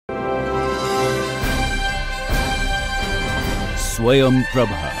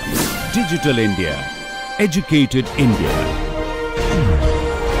SwayamPrabha. Digital India. Educated India.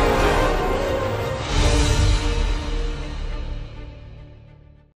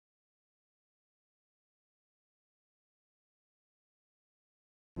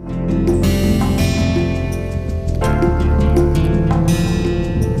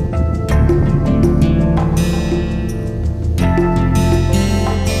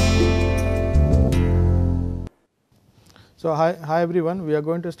 So, hi everyone, we are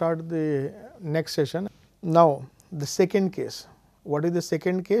going to start the next session. Now, the second case. What is the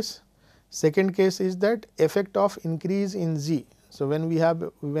second case? Second case is that effect of increase in G. So, when we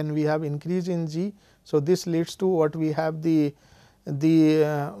have increase in G, so this leads to what we have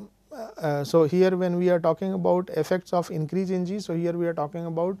so here when we are talking about effects of increase in G, so here we are talking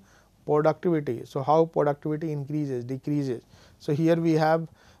about productivity. So, how productivity increases, decreases. So, here we have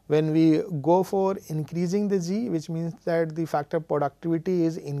when we go for increasing the G, which means that the factor productivity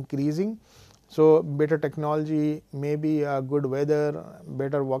is increasing. So, better technology, maybe good weather,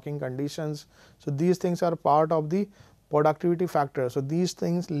 better working conditions. So, these things are part of the productivity factor. So, these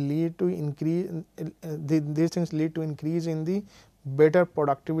things lead to increase in the better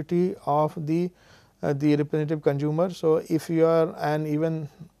productivity of the representative consumer. So, if you are, and even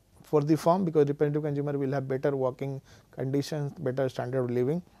for the firm, because representative consumer will have better working conditions, better standard of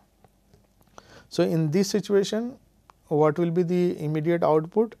living. So, in this situation, what will be the immediate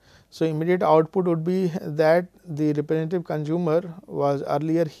output? So, immediate output would be that the representative consumer was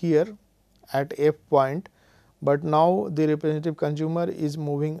earlier here at F point, but now the representative consumer is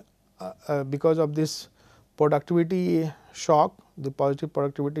moving because of this productivity shock, the positive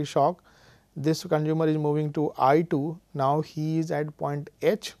productivity shock. This consumer is moving to I2, now he is at point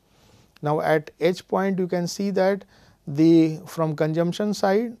H. Now, at H point you can see that from consumption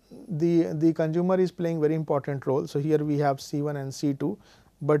side, the consumer is playing very important role. So, here we have C1 and C2,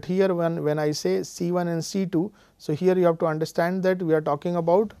 but here when I say C1 and C2, so here you have to understand that we are talking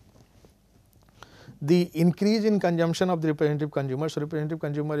about the increase in consumption of the representative consumer. So, representative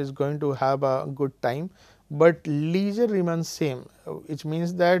consumer is going to have a good time, but leisure remains same, which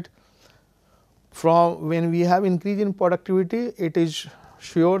means that from when we have increase in productivity, it is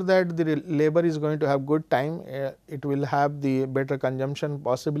sure that the labor is going to have good time, it will have the better consumption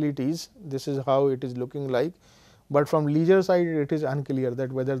possibilities. This is how it is looking like, but from leisure side it is unclear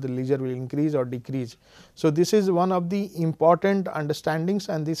that whether the leisure will increase or decrease. So, this is one of the important understandings,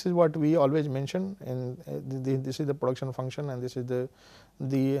 and this is what we always mention, and this is the production function, and this is the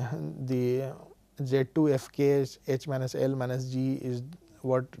Z2 FK H minus L minus G is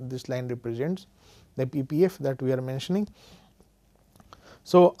what this line represents, the PPF that we are mentioning.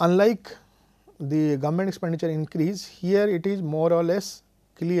 So, unlike the government expenditure increase, here it is more or less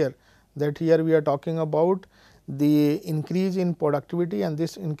clear that here we are talking about the increase in productivity, and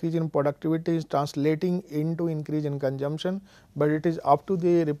this increase in productivity is translating into increase in consumption, but it is up to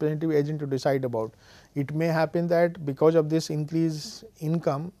the representative agent to decide about. It may happen that because of this increase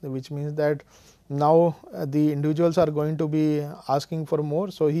income, which means that now the individuals are going to be asking for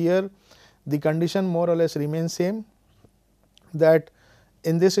more. So, here the condition more or less remains same, that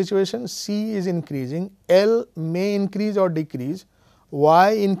in this situation C is increasing, L may increase or decrease,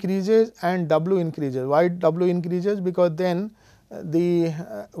 Y increases and W increases. Why W increases? Because then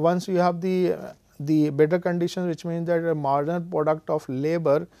once you have the better conditions, which means that the marginal product of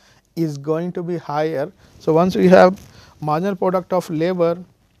labor is going to be higher. So, once we have marginal product of labor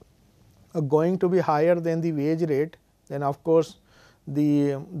going to be higher than the wage rate, then of course,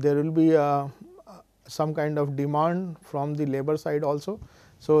 there will be some kind of demand from the labor side also.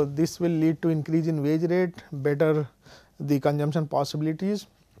 So, this will lead to increase in wage rate, better the consumption possibilities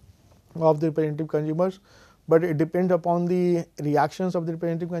of the representative consumers, but it depends upon the reactions of the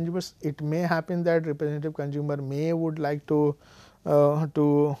representative consumers. It may happen that representative consumer would like to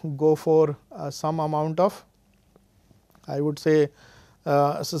go for some amount of, I would say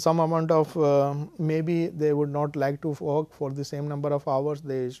some amount of maybe they would not like to work for the same number of hours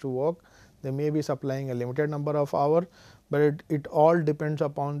they used to work. They may be supplying a limited number of hours, but it all depends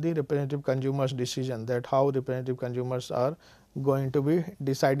upon the representative consumers decision, that how representative consumers are going to be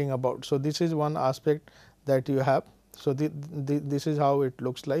deciding about. So, this is one aspect that you have. So, this is how it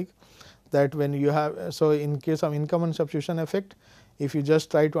looks like, that when you have, so in case of income and substitution effect, if you just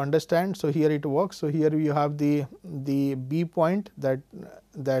try to understand, so here it works. So, here you have the B point that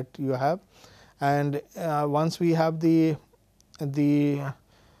you have, and once we have the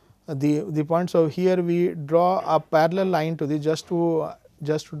point. So, here we draw a parallel line to this just to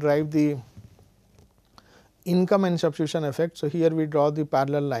drive the income and substitution effect. So, here we draw the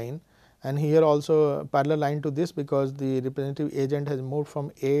parallel line, and here also a parallel line to this, because the representative agent has moved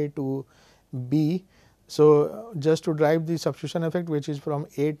from A to B. So, just to drive the substitution effect, which is from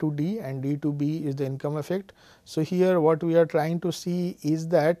A to D and D to B is the income effect. So, here what we are trying to see is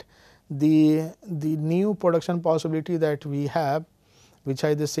that the new production possibility that we have, which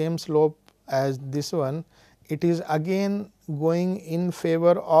has the same slope as this one, it is again going in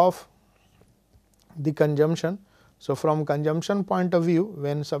favor of the consumption. So, from consumption point of view,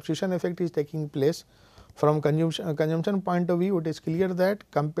 when substitution effect is taking place, from consumption point of view, it is clear that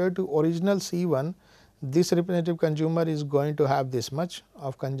compared to original C1, this representative consumer is going to have this much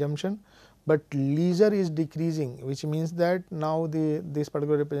of consumption, but leisure is decreasing, which means that now this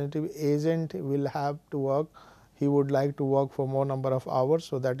particular representative agent will have to work, he would like to work for more number of hours.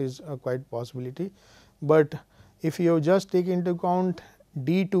 So, that is a quite possibility, but if you just take into account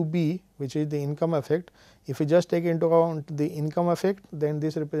D to B, which is the income effect, if you just take into account the income effect, then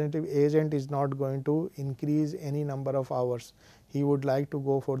this representative agent is not going to increase any number of hours, he would like to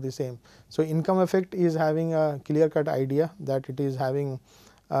go for the same. So, income effect is having a clear cut idea that it is having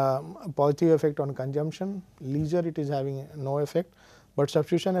a positive effect on consumption, leisure it is having no effect, but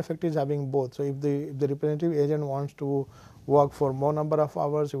substitution effect is having both. So, if the representative agent wants to work for more number of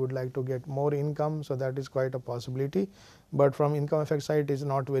hours, he would like to get more income. So, that is quite a possibility, but from income effect side it is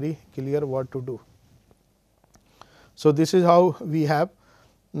not very clear what to do. So, this is how we have.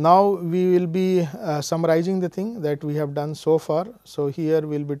 Now, we will be summarizing the thing that we have done so far. So, here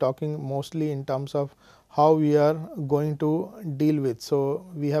we will be talking mostly in terms of how we are going to deal with. So,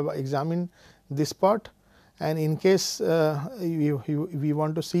 we have examined this part, and in case we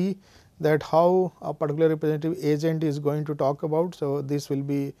want to see that how a particular representative agent is going to talk about. So, this will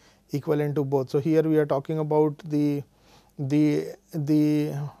be equivalent to both. So, here we are talking about the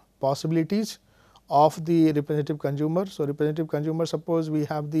possibilities of the representative consumer. So, representative consumer, suppose we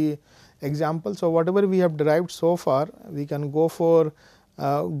have the example. So, whatever we have derived so far, we can go for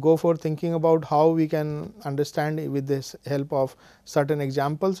thinking about how we can understand with this help of certain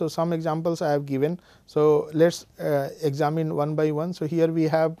examples. So, some examples I have given. So, let us examine one by one. So, here we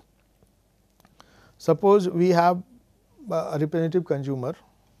have, suppose we have a representative consumer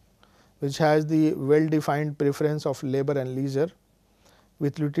which has the well defined preference of labor and leisure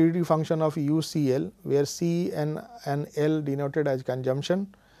with utility function of UCL, where C and L denoted as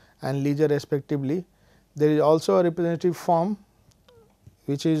consumption and leisure respectively. There is also a representative firm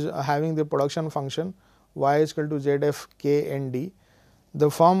which is having the production function y is equal to ZF K and D.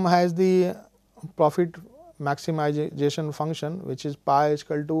 The firm has the profit maximization function, which is pi is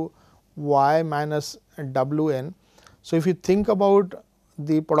equal to y minus Wn. So, if you think about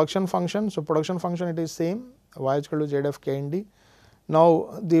the production function, so production function it is same, y is equal to ZF K and D.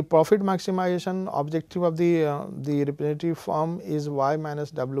 Now, the profit maximization objective of the representative firm is y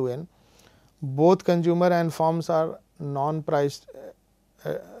minus Wn. Both consumer and firms are non-priced,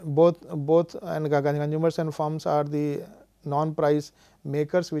 both and consumers and firms are the non-price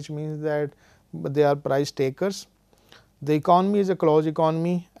makers, which means that they are price takers. The economy is a closed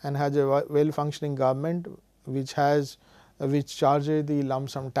economy and has a well functioning government, which charges the lump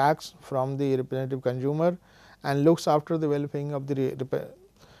sum tax from the representative consumer and looks after the well-being of the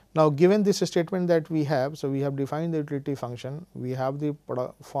Now, given this statement that we have, so we have defined the utility function, we have the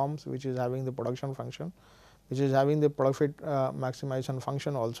firms which is having the production function, which is having the profit maximization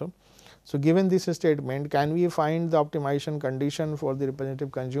function also. So, given this statement, can we find the optimization condition for the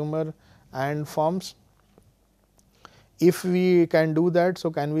representative consumer and firms? If we can do that,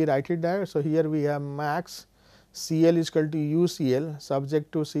 so can we write it there? So, here we have max CL is equal to UCL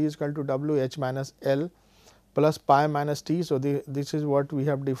subject to C is equal to WH minus L plus pi minus T. So, this is what we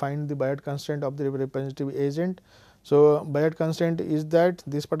have defined the Bayard constraint of the representative agent. So, Bayard constraint is that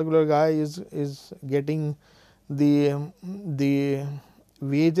this particular guy is getting the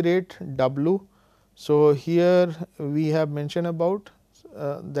wage rate W. So, here we have mentioned about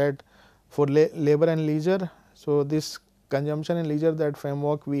that for labor and leisure. So, this consumption and leisure, that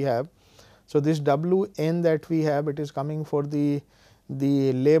framework we have. So, this Wn that we have, it is coming for the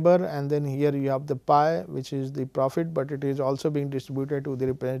labor, and then here you have the pi, which is the profit, but it is also being distributed to the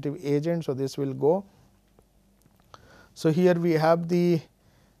representative agent. So, this will go. So, here we have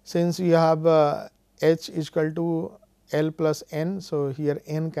since we have H is equal to L plus N. So, here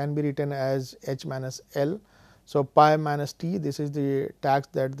N can be written as H minus L. So, pi minus T, this is the tax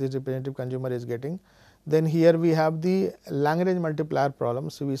that the representative consumer is getting. Then here we have the Lagrange multiplier problem.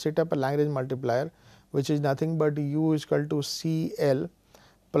 So, we set up a Lagrange multiplier, which is nothing but U is equal to C L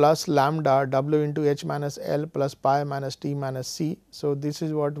plus lambda W into H minus L plus pi minus T minus C. So, this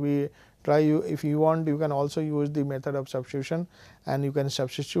is what we if you want, you can also use the method of substitution, and you can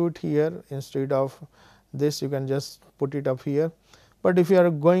substitute here instead of this, you can just put it up here. But if you are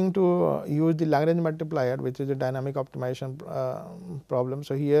going to use the Lagrange multiplier, which is a dynamic optimization problem.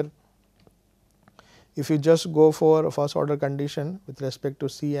 So, here if you just go for first order condition with respect to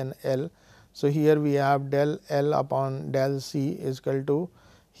C and L. So, here we have del L upon del C is equal to,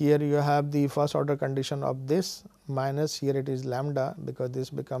 here you have the first order condition of this minus, here it is lambda, because this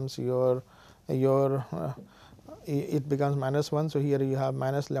becomes your it becomes minus 1. So, here you have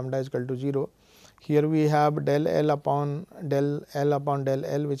minus lambda is equal to 0. Here we have del L upon del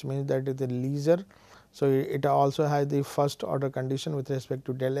L, which means that it is leisure. So, it also has the first order condition with respect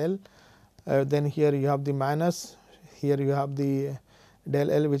to del L. Then here you have the minus, here you have the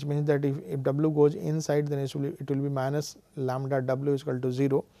del L, which means that if W goes inside, then it will be minus lambda W is equal to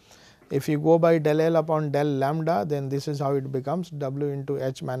 0. If you go by del L upon del lambda, then this is how it becomes, W into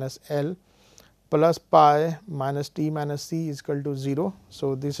H minus L plus pi minus T minus C is equal to 0.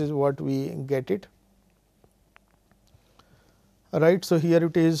 So, this is what we get it, right. So, here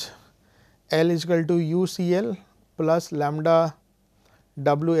it is L is equal to UCL plus lambda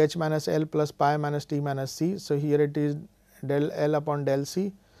W H minus L plus pi minus T minus C. So, here it is del L upon del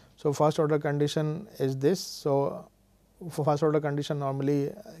C. So, first order condition is this. So, for first order condition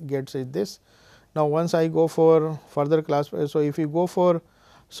normally gets is this. Now, once I go for further class, so if you go for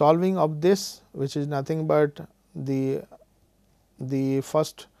solving of this, which is nothing but the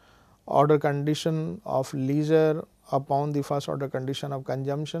first order condition of leisure upon the first order condition of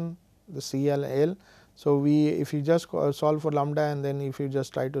consumption, the CL. So, if you just solve for lambda and then if you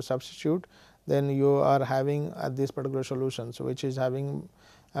just try to substitute, then you are having this particular solution. So, which is having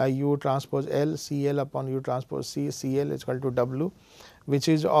U transpose L, CL upon U transpose C, CL is equal to W, which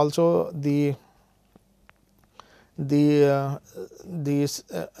is also the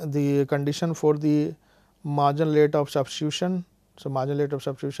condition for the marginal rate of substitution. So, marginal rate of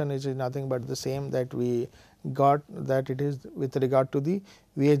substitution is nothing but the same that we got, that it is with regard to the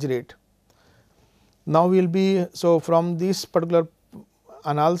wage rate. Now, we will be, so from this particular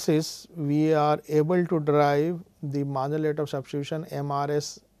analysis, we are able to derive the marginal rate of substitution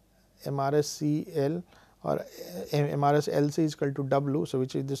MRSCL or MRSLC is equal to W. So,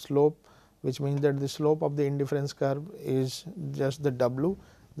 which is the slope, which means that the slope of the indifference curve is just the W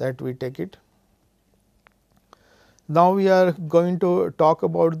that we take it. Now, we are going to talk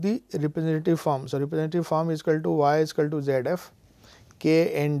about the representative form. So, representative form is equal to Y is equal to ZF K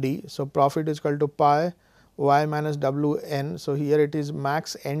N D. So, profit is equal to pi Y minus W N. So, here it is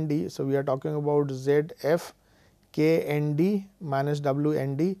max N D. So, we are talking about ZF K N D minus W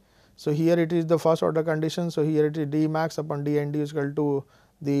N D. So, here it is the first order condition. So, here it is D max upon D N D is equal to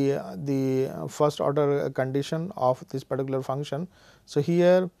the first order condition of this particular function. So,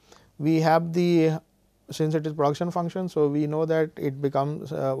 here we have the, since it is production function. So, we know that it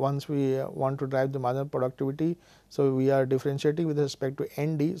becomes once we want to drive the marginal productivity. So, we are differentiating with respect to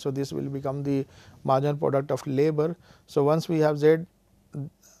N D. So, this will become the marginal product of labor. So, once we have Z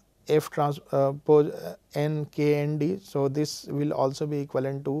F transpose N K N D. So, this will also be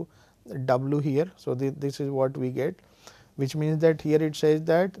equivalent to W here. So, this is what we get, which means that here it says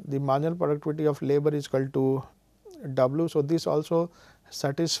that the marginal productivity of labor is equal to W. So, this also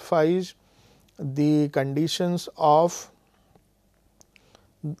satisfies the conditions of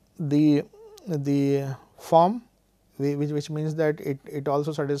the form, which means that it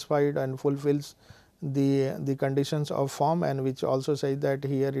also satisfied and fulfills the conditions of form, and which also says that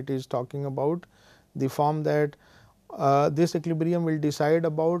here it is talking about the form that this equilibrium will decide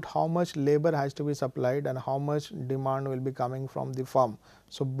about how much labor has to be supplied and how much demand will be coming from the firm.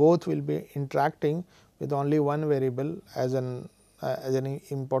 So, both will be interacting with only one variable as an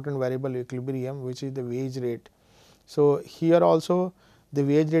important variable equilibrium, which is the wage rate. So, here also the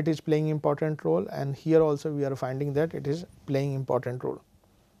wage rate is playing important role, and here also we are finding that it is playing important role.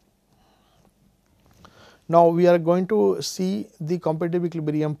 Now, we are going to see the competitive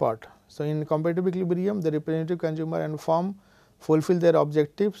equilibrium part. So, in competitive equilibrium, the representative consumer and firm fulfill their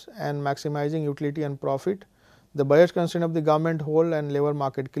objectives and maximizing utility and profit. The bias constraint of the government whole and labor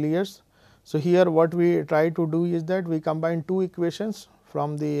market clears. So, here what we try to do is that we combine two equations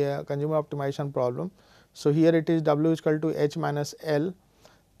from the consumer optimization problem. So, here it is W is equal to H minus L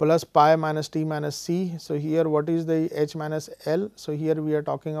plus pi minus T minus C. So, here what is the H minus L? So, here we are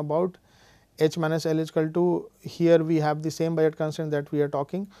talking about H minus L is equal to, here we have the same budget constraint that we are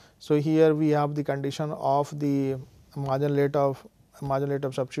talking. So, here we have the condition of the marginal rate of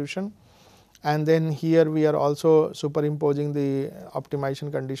substitution, and then here we are also superimposing the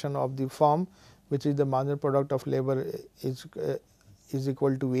optimization condition of the firm, which is the marginal product of labor is is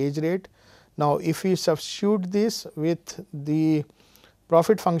equal to wage rate. Now, if we substitute this with the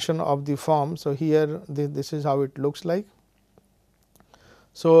profit function of the firm, so here this is how it looks like.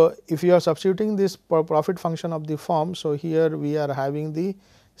 So, if you are substituting this profit function of the firm, so here we are having the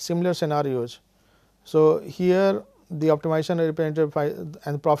similar scenarios. So, here the optimization represented by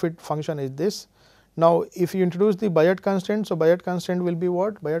and profit function is this. Now, if you introduce the budget constraint, so budget constraint will be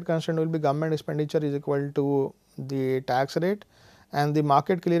what? Budget constraint will be government expenditure is equal to the tax rate, and the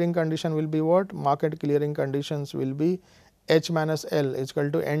market clearing condition will be what? Market clearing conditions will be H minus L is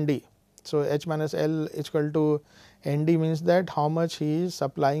equal to ND. So, H minus L is equal to ND means that how much he is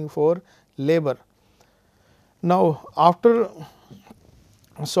supplying for labor. Now, after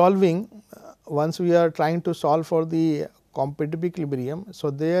solving, once we are trying to solve for the competitive equilibrium, so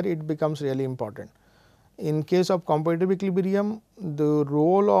there it becomes really important. In case of competitive equilibrium, the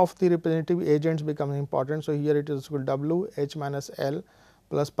role of the representative agents becomes important. So, here it is equal to W H minus L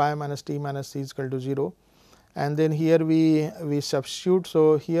plus pi minus T minus C is equal to 0, and then here we substitute.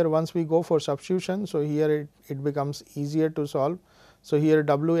 So, here once we go for substitution, so here it becomes easier to solve. So, here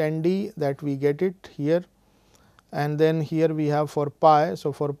W N D that we get it here, and then here we have for pi.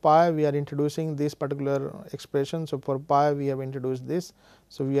 So, for pi we are introducing this particular expression. So, for pi we have introduced this.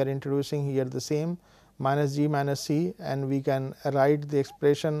 So, we are introducing here the same minus G minus C, and we can write the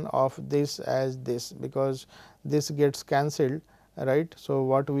expression of this as this, because this gets cancelled, right. So,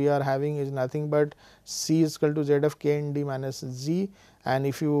 what we are having is nothing but C is equal to Z of K N D minus G, and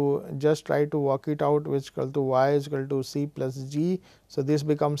if you just try to work it out, which is equal to y is equal to C plus G. So, this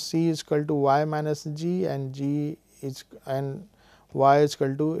becomes C is equal to y minus G, and G is and y is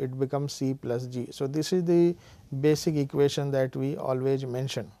equal to it becomes C plus G. So, this is the basic equation that we always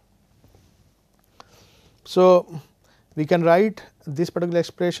mention. So, we can write this particular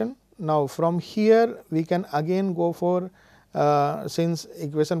expression. Now, from here we can again go for since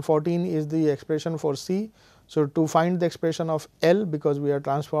equation 14 is the expression for C. So, to find the expression of L, because we are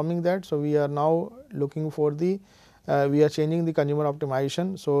transforming that. So, we are now looking for the we are changing the consumer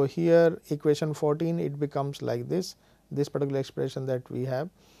optimization. So, here equation 14 it becomes like this particular expression that we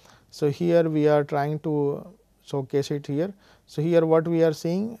have. So, here we are trying to showcase it here. So, here what we are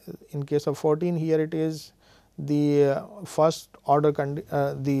seeing in case of 14, here it is the first order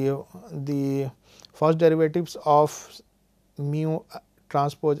the first derivatives of mu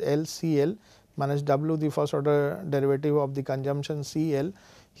transpose L C L minus W, the first order derivative of the consumption C L.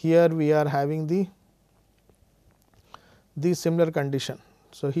 Here we are having the similar condition.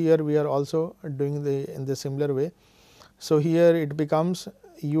 So, here we are also doing in the similar way. So, here it becomes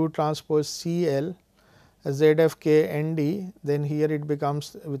U transpose C L Z F K N D, then here it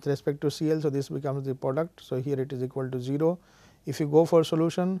becomes with respect to C L. So, this becomes the product. So, here it is equal to 0. If you go for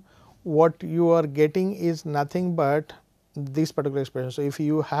solution, what you are getting is nothing but this particular expression. So, if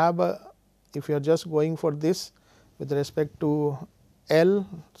you have if you are just going for this with respect to L,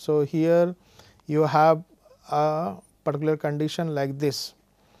 so here you have a particular condition like this.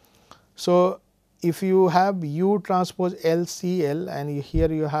 So, if you have U transpose L C L and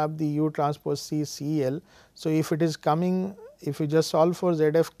here you have the U transpose C C L. So, if it is coming, if you just solve for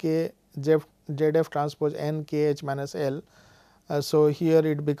Z F K Z F transpose N K H minus L, so here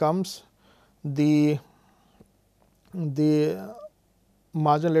it becomes the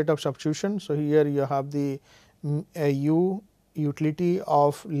marginal rate of substitution. So, here you have the U utility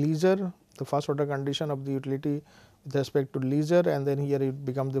of leisure, the first order condition of the utility with respect to leisure, and then here it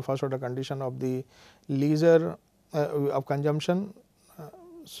becomes the first order condition of the leisure of consumption.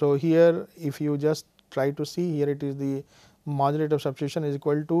 So, here if you just try to see, here it is the marginal rate of substitution is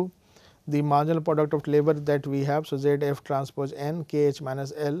equal to the marginal product of labor that we have. So, Z F transpose N K H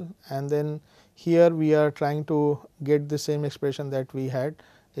minus L, and then here we are trying to get the same expression that we had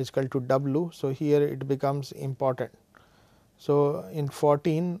is equal to W. So, here it becomes important. So, in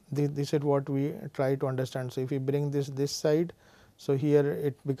 14 this is what we try to understand. So, if we bring this side, so here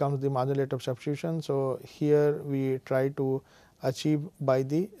it becomes the marginal rate of substitution. So, here we try to achieve by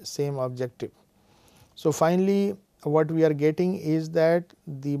the same objective. So, finally, what we are getting is that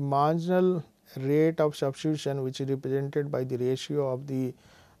the marginal rate of substitution, which is represented by the ratio of the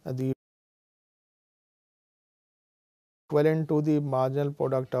equivalent to the marginal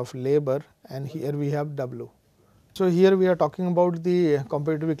product of labor, and here we have W. So, here we are talking about the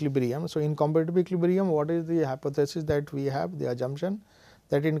competitive equilibrium. So, in competitive equilibrium, what is the hypothesis that we have, the assumption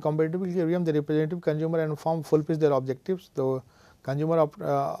that in competitive equilibrium the representative consumer and firm fulfills their objectives. The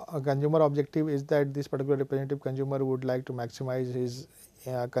consumer objective is that this particular representative consumer would like to maximize his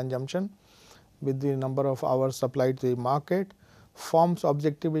consumption with the number of hours supplied to the market. Firm's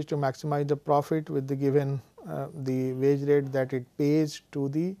objective is to maximize the profit with the given the wage rate that it pays to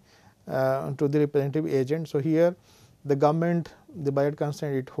the representative agent. So, here the government, the budget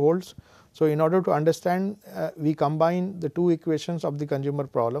constraint it holds. So, in order to understand, we combine the two equations of the consumer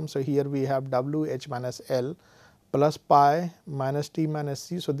problem. So, here we have W H minus L plus pi minus T minus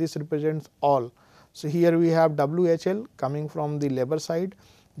C. So, this represents all. So, here we have WHL coming from the labor side,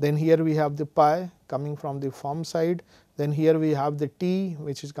 then here we have the pi coming from the firm side, then here we have the T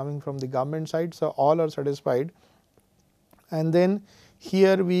which is coming from the government side. So, all are satisfied, and then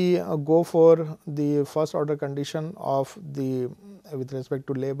here we go for the first order condition of the with respect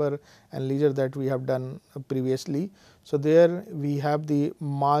to labor and leisure that we have done previously. So, there we have the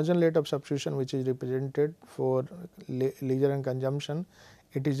marginal rate of substitution which is represented for leisure and consumption,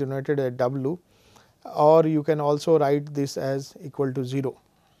 it is denoted as W, or you can also write this as equal to 0,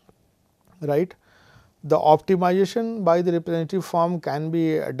 right. The optimization by the representative firm can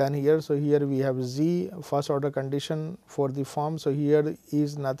be done here. So, here we have Z first order condition for the firm. So, here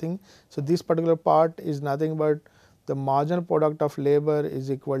is nothing. So, this particular part is nothing but the marginal product of labor is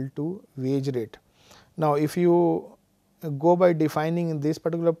equal to wage rate. Now, if you go by defining this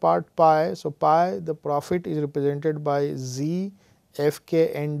particular part pi, so pi the profit is represented by Z F K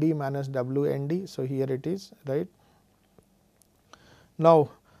N D minus W N D. So, here it is, right.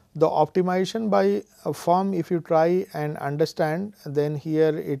 Now, the optimization by a firm, if you try and understand, then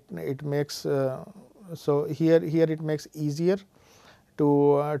here it makes so here it makes easier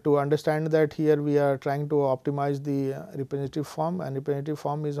to understand that here we are trying to optimize the representative firm, and representative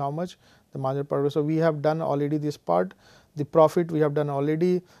firm is how much the marginal product. So, we have done already this part, the profit we have done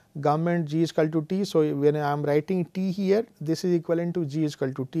already, government G is equal to T. So, when I am writing T here, this is equivalent to G is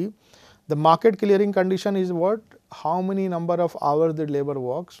equal to T. The market clearing condition is what? How many number of hours the labor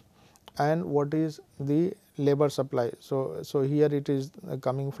works and what is the labor supply. So, here it is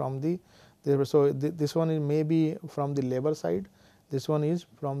coming from the so this one is maybe from the labor side, this one is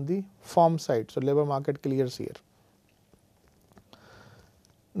from the firm side. So, labor market clears here.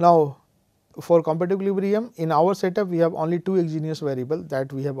 Now, for competitive equilibrium in our setup we have only two exogenous variable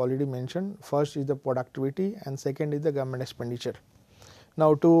that we have already mentioned. First is the productivity and second is the government expenditure.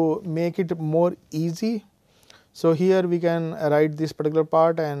 Now, to make it more easy, so here we can write this particular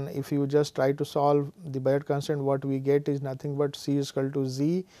part, and if you just try to solve the budget constraint, what we get is nothing but C is equal to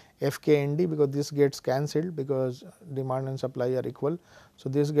Z F K N D, because this gets cancelled because demand and supply are equal. So,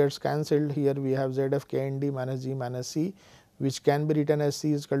 this gets cancelled. Here we have Z F K N D minus G minus C, which can be written as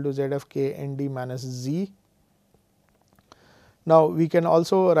C is equal to Z F K N D minus Z. Now, we can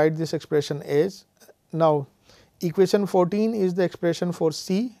also write this expression as, now equation 14 is the expression for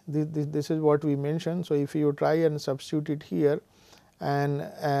C, this is what we mentioned. So, if you try and substitute it here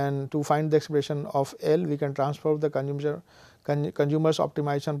and to find the expression of L, we can transfer the consumer's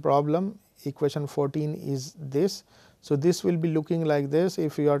optimization problem. Equation 14 is this. So, this will be looking like this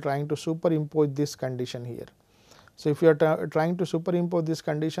if you are trying to superimpose this condition here. So, if you are trying to superimpose this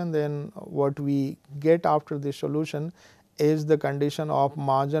condition, then what we get after this solution is the condition of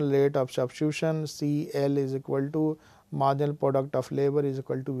marginal rate of substitution C L is equal to marginal product of labor is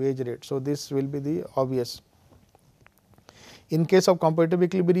equal to wage rate. So, this will be the obvious. In case of competitive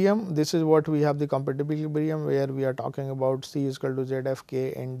equilibrium, this is what we have, the competitive equilibrium where we are talking about C is equal to Z F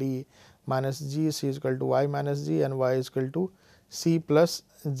K N D minus G, C is equal to Y minus G and Y is equal to C plus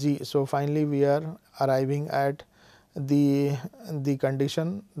G. So, finally, we are arriving at the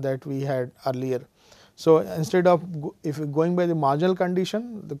condition that we had earlier. So, instead of if going by the marginal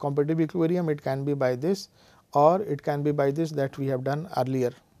condition, the competitive equilibrium, it can be by this or it can be by this that we have done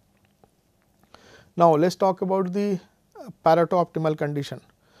earlier. Now, let us talk about the Pareto optimal condition.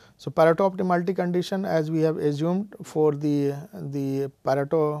 So, Pareto optimality condition, as we have assumed for the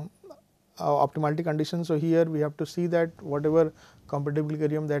Pareto optimality condition. So, here we have to see that whatever competitive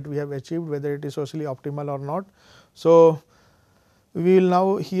equilibrium that we have achieved, whether it is socially optimal or not. So, we will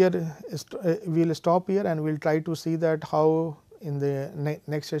now here we will stop here and we will try to see that how in the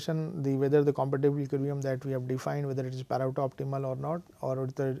next session whether the competitive equilibrium that we have defined, whether it is Pareto optimal or not, or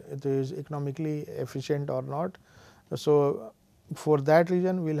whether it is economically efficient or not. So, for that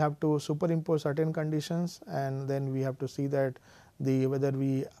reason we will have to superimpose certain conditions and then we have to see that whether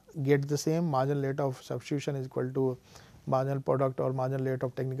we get the same marginal rate of substitution is equal to marginal product or marginal rate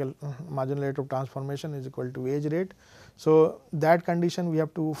of marginal rate of transformation is equal to wage rate. So, that condition we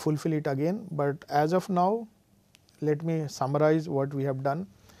have to fulfill it again, but as of now let me summarize what we have done.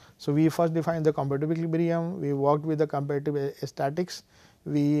 So, we first defined the competitive equilibrium, we worked with the competitive statics,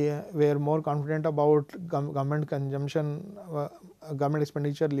 we were more confident about government consumption, government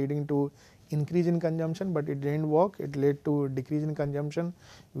expenditure leading to increase in consumption, but it did not work. It led to decrease in consumption,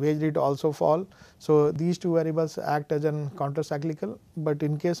 wage did also fall. So, these two variables act as an counter cyclical, but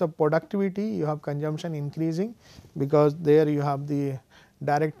in case of productivity you have consumption increasing, because there you have the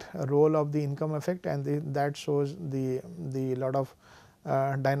direct role of the income effect, and that shows the lot of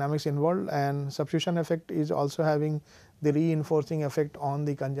dynamics involved, and substitution effect is also having the reinforcing effect on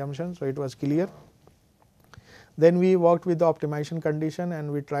the consumption. So, it was clear. Then we worked with the optimization condition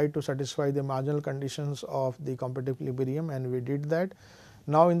and we tried to satisfy the marginal conditions of the competitive equilibrium, and we did that.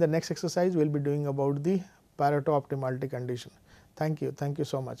 Now, in the next exercise we will be doing about the Pareto optimality condition. Thank you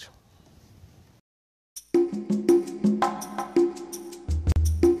so much.